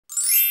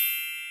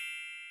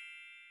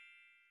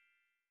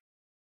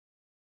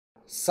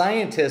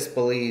Scientists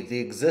believe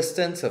the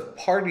existence of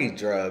party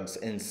drugs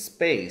in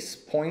space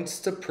points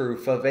to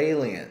proof of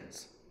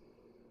aliens.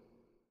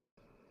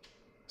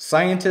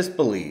 Scientists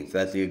believe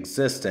that the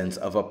existence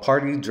of a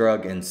party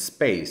drug in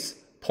space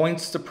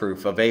points to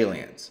proof of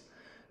aliens.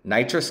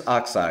 Nitrous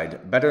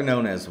oxide, better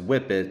known as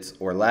whippets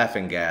or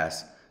laughing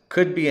gas,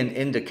 could be an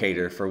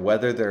indicator for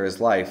whether there is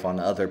life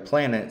on other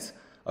planets,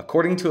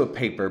 according to a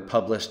paper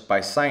published by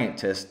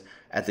scientists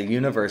at the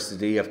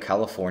University of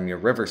California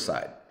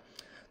Riverside.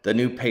 The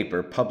new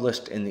paper,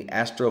 published in the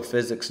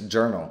Astrophysics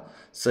Journal,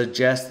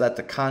 suggests that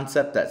the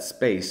concept that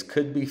space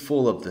could be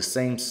full of the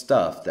same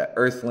stuff that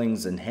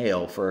earthlings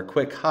inhale for a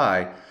quick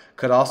high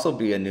could also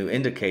be a new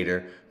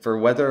indicator for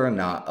whether or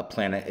not a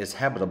planet is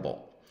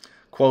habitable.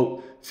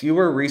 Quote,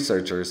 fewer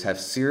researchers have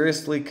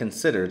seriously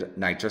considered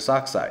nitrous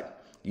oxide,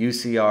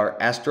 UCR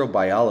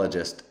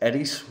astrobiologist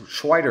Eddie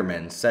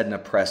Schwieterman said in a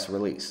press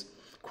release.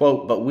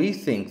 Quote, but we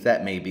think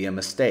that may be a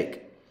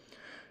mistake.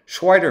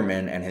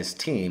 Schwieterman and his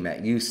team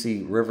at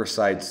UC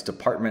Riverside's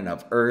Department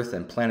of Earth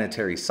and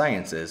Planetary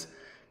Sciences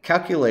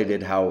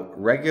calculated how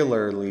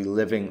regularly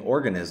living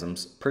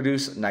organisms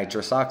produce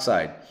nitrous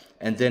oxide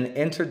and then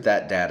entered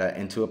that data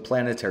into a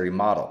planetary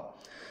model.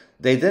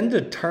 They then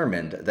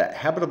determined that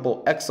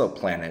habitable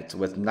exoplanets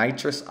with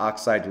nitrous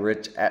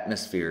oxide-rich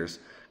atmospheres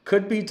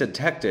could be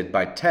detected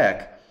by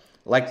tech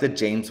like the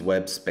James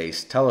Webb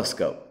Space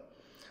Telescope.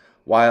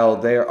 While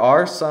there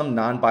are some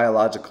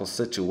non-biological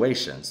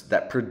situations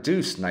that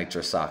produce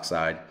nitrous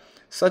oxide,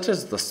 such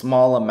as the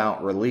small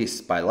amount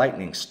released by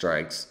lightning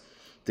strikes,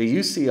 the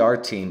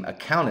UCR team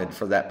accounted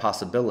for that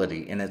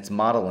possibility in its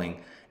modeling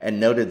and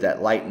noted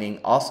that lightning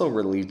also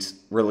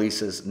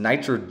releases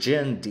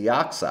nitrogen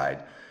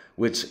dioxide,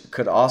 which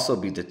could also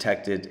be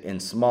detected in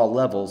small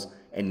levels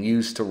and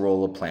used to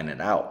roll a planet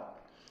out.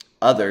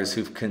 Others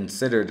who've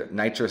considered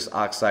nitrous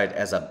oxide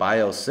as a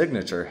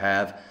biosignature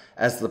have,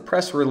 as the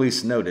press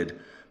release noted,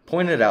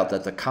 pointed out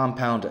that the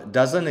compound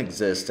doesn't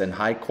exist in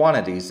high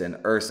quantities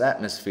in Earth's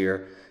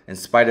atmosphere in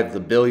spite of the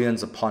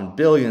billions upon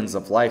billions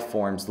of life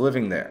forms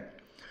living there.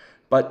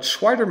 But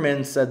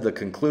Schwieterman said the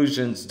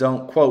conclusions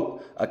don't,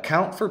 quote,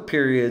 account for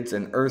periods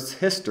in Earth's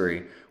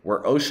history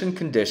where ocean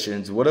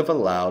conditions would have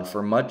allowed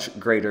for much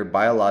greater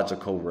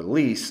biological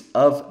release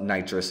of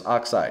nitrous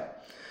oxide.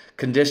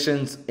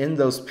 Conditions in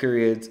those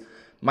periods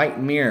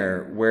might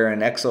mirror where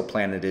an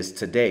exoplanet is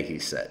today, he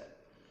said.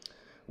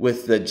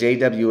 With the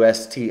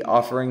JWST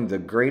offering the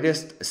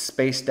greatest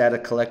space data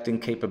collecting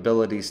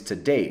capabilities to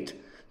date,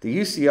 the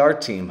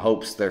UCR team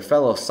hopes their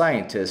fellow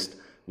scientists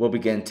will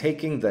begin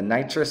taking the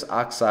nitrous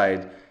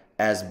oxide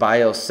as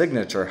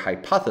biosignature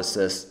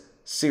hypothesis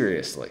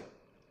seriously.